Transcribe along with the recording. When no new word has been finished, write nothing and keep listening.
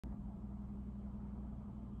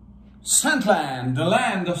Scentland, the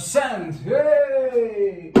land of scent.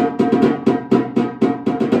 Hey!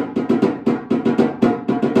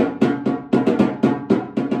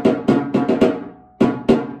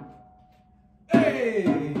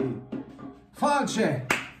 Hey! Falce!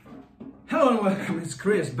 Hello and welcome, it's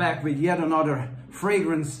Chris back with yet another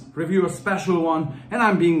fragrance review, a special one, and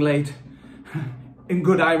I'm being late. In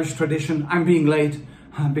good Irish tradition, I'm being late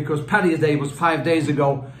because Paddy's Day was 5 days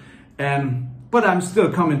ago, but I'm still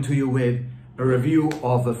coming to you with a review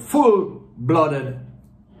of a full-blooded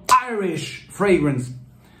Irish fragrance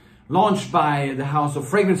launched by the House of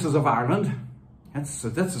Fragrances of Ireland. That's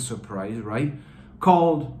a surprise, right?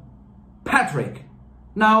 Called Patrick.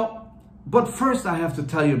 Now, but first I have to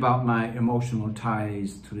tell you about my emotional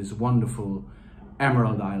ties to this wonderful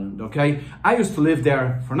Emerald Island, okay? I used to live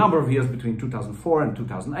there for a number of years between 2004 and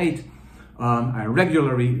 2008. I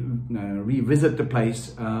regularly revisit the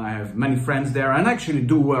place. I have many friends there and actually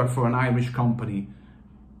do work for an Irish company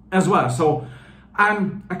as well. So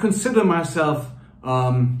I consider myself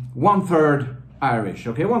 1/3 Irish,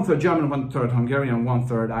 okay? 1/3 German, 1/3 Hungarian,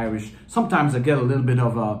 1/3 Irish. Sometimes I get a little bit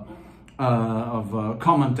of a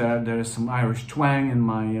comment there. There is some Irish twang in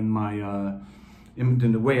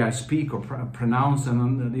the way I speak or pronounce,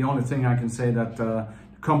 and the only thing I can say that the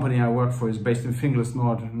company I work for is based in Finglas,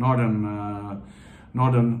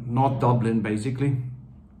 North Dublin, basically.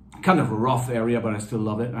 Kind of a rough area, but I still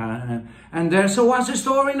love it. So what's the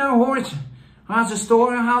story now, Horse? How's the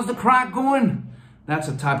story? How's the crack going? That's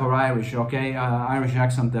a type of Irish, okay? Irish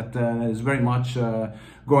accent that is very much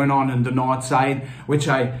going on in the north side, which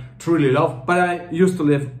I truly love. But I used to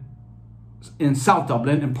live in South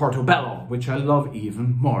Dublin, in Portobello, which I love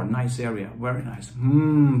even more. Nice area, very nice.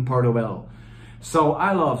 Portobello. So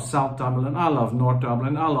I love South Dublin, I love North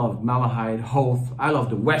Dublin, I love Malahide, Howth, I love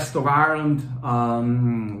the west of Ireland,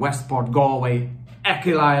 Westport, Galway,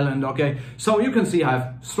 Achill Island, okay? So you can see I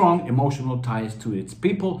have strong emotional ties to its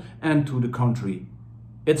people and to the country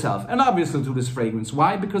itself. And obviously to this fragrance.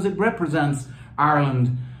 Why? Because it represents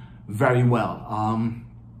Ireland very well.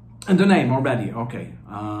 And the name already, okay,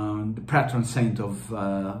 the patron saint of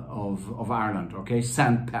Ireland, okay,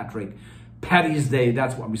 St. Patrick. Paddy's Day,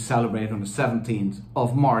 that's what we celebrate on the 17th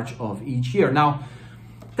of March of each year. Now,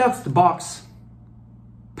 that's the box.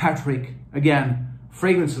 Patrick, again,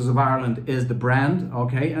 Fragrances of Ireland is the brand,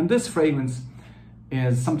 okay, and this fragrance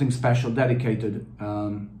is something special dedicated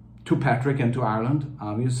to Patrick and to Ireland,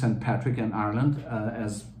 obviously St. Patrick and Ireland,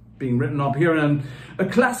 as being written up here, and a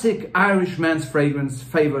classic Irish men's fragrance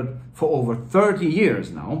favored for over 30 years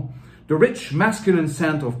now. The rich masculine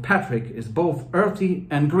scent of Patrick is both earthy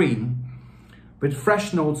and green, with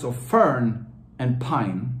fresh notes of fern and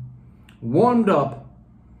pine, warmed up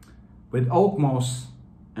with oak moss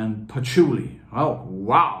and patchouli. Oh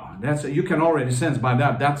wow, you can already sense by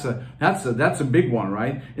that. That's a big one,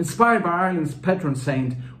 right? Inspired by Ireland's patron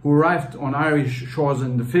saint, who arrived on Irish shores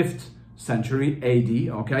in the 5th century AD,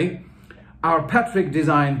 okay? Our Patrick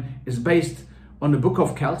design is based on the Book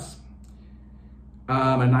of Kells,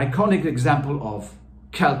 an iconic example of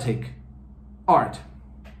Celtic art.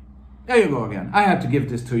 There you go again. I had to give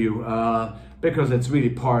this to you because it's really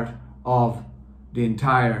part of the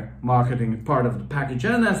entire marketing, part of the package.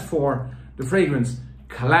 And as for the fragrance,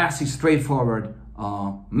 classy, straightforward,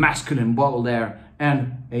 masculine bottle there,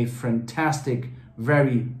 and a fantastic,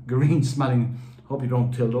 very green smelling. Hope you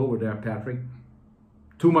don't tilt over there, Patrick.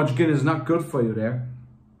 Too much Guinness is not good for you there.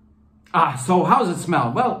 So how's it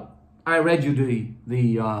smell? Well, I read you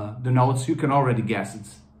the notes. You can already guess.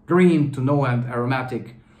 It's green to no end,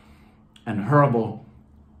 aromatic and herbal,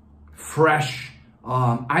 fresh.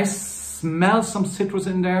 I smell some citrus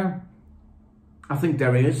in there. I think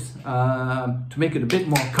there is, to make it a bit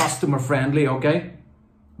more customer friendly, okay?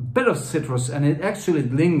 A bit of citrus, and it actually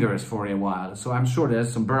lingers for a while. So I'm sure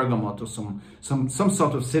there's some bergamot or some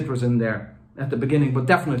sort of citrus in there at the beginning, but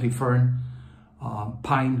definitely fern,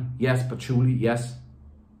 pine, yes, patchouli, yes,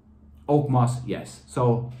 oak moss, yes.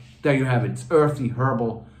 So there you have it. It's earthy,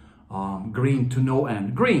 herbal, green to no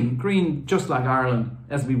end. Green, just like Ireland,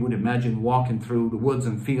 as we would imagine, walking through the woods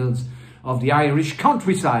and fields of the Irish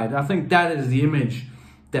countryside. I think that is the image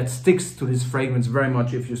that sticks to this fragrance very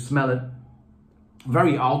much if you smell it.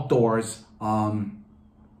 Very outdoors,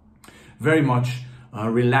 very much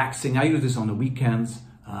relaxing. I use this on the weekends,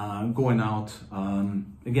 going out.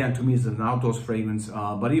 Again, to me, it's an outdoors fragrance,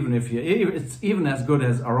 but it's even as good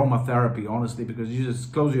as aromatherapy, honestly, because you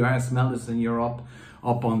just close your eyes, smell this, and you're up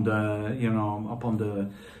on the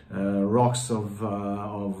rocks of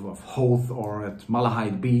Howth, or at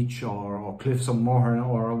Malahide Beach, or Cliffs of Moher,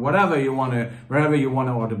 or wherever you want to,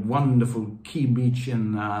 or the wonderful Key Beach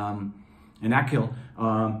in in Achill,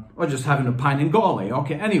 or just having a pint in Galway,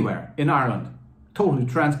 okay, anywhere in Ireland, totally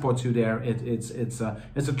transports you there. It's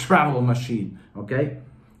a travel machine, okay.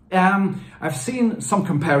 I've seen some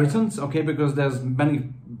comparisons, okay, because there's many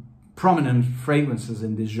prominent fragrances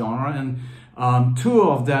in this genre, and two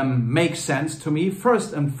of them make sense to me.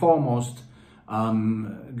 First and foremost,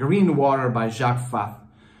 Green Water by Jacques Fath.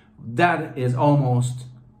 That is almost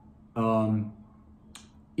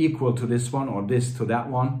equal to this one, or this to that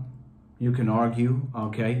one, you can argue,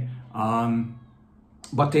 okay,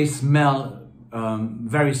 but they smell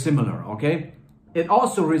very similar, okay. It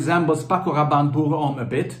also resembles Paco Rabanne Pour Homme a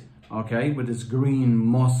bit, okay, with its green,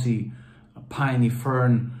 mossy, piney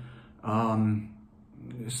fern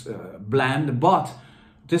blend, but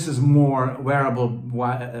this is more wearable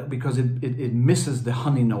because it misses the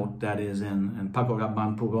honey note that is in Paco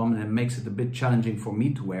Rabanne Pour Homme, and it makes it a bit challenging for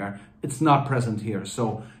me to wear. It's not present here,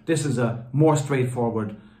 so this is a more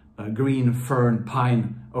straightforward green fern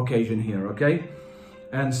pine occasion here, okay.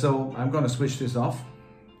 And so I'm gonna switch this off.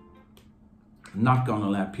 I'm not gonna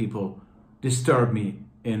let people disturb me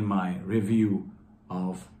in my review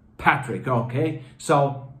of Patrick, okay.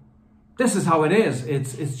 So this is how it is.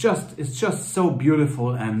 It's just so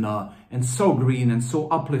beautiful and so green and so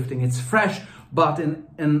uplifting. It's fresh, but in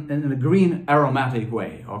a green aromatic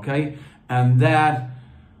way, okay. And that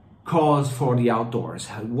calls for the outdoors.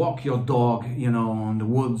 Walk your dog, you know, on the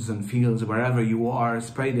woods and fields, wherever you are,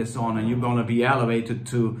 spray this on, and you're gonna be elevated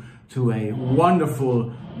to a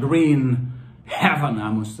wonderful green heaven,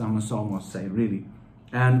 I must almost say, really.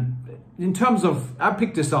 And in terms of, I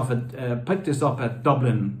picked this up at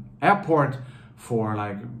Dublin Airport for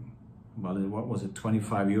like, well, what was it,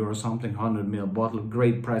 25 euro something, 100 ml bottle,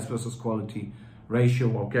 great price versus quality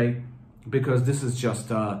ratio, okay? Because this is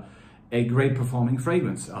just a great performing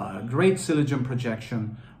fragrance, great siligen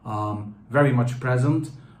projection, very much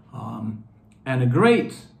present, and a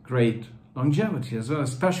great longevity as well,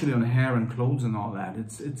 especially on hair and clothes and all that.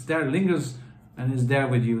 It's there, lingers, and is there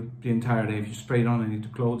with you the entire day. If you spray it on into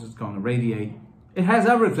clothes, it's gonna radiate. It has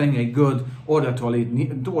everything a good eau de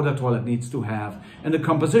toilette needs to have. And the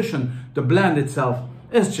composition, the blend itself,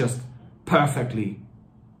 is just perfectly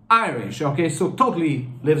Irish, okay? So totally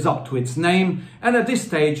lives up to its name, and at this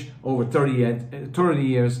stage, over 30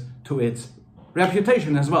 years, to its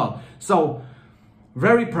reputation as well. So,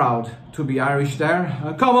 very proud to be Irish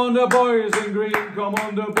there. Come on the boys in green, come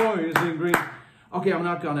on the boys in green. Okay, I'm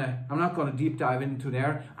not gonna deep dive into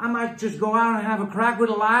there. I might just go out and have a crack with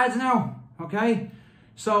the lads now. Okay,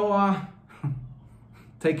 so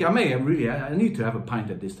take care. I need to have a pint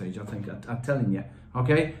at this stage, I think. I'm telling you.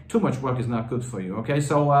 Okay, too much work is not good for you. Okay,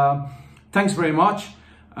 so thanks very much,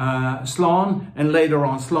 Slán, and later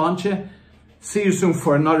on Sláinte. See you soon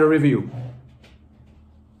for another review.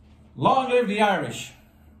 Long live the Irish.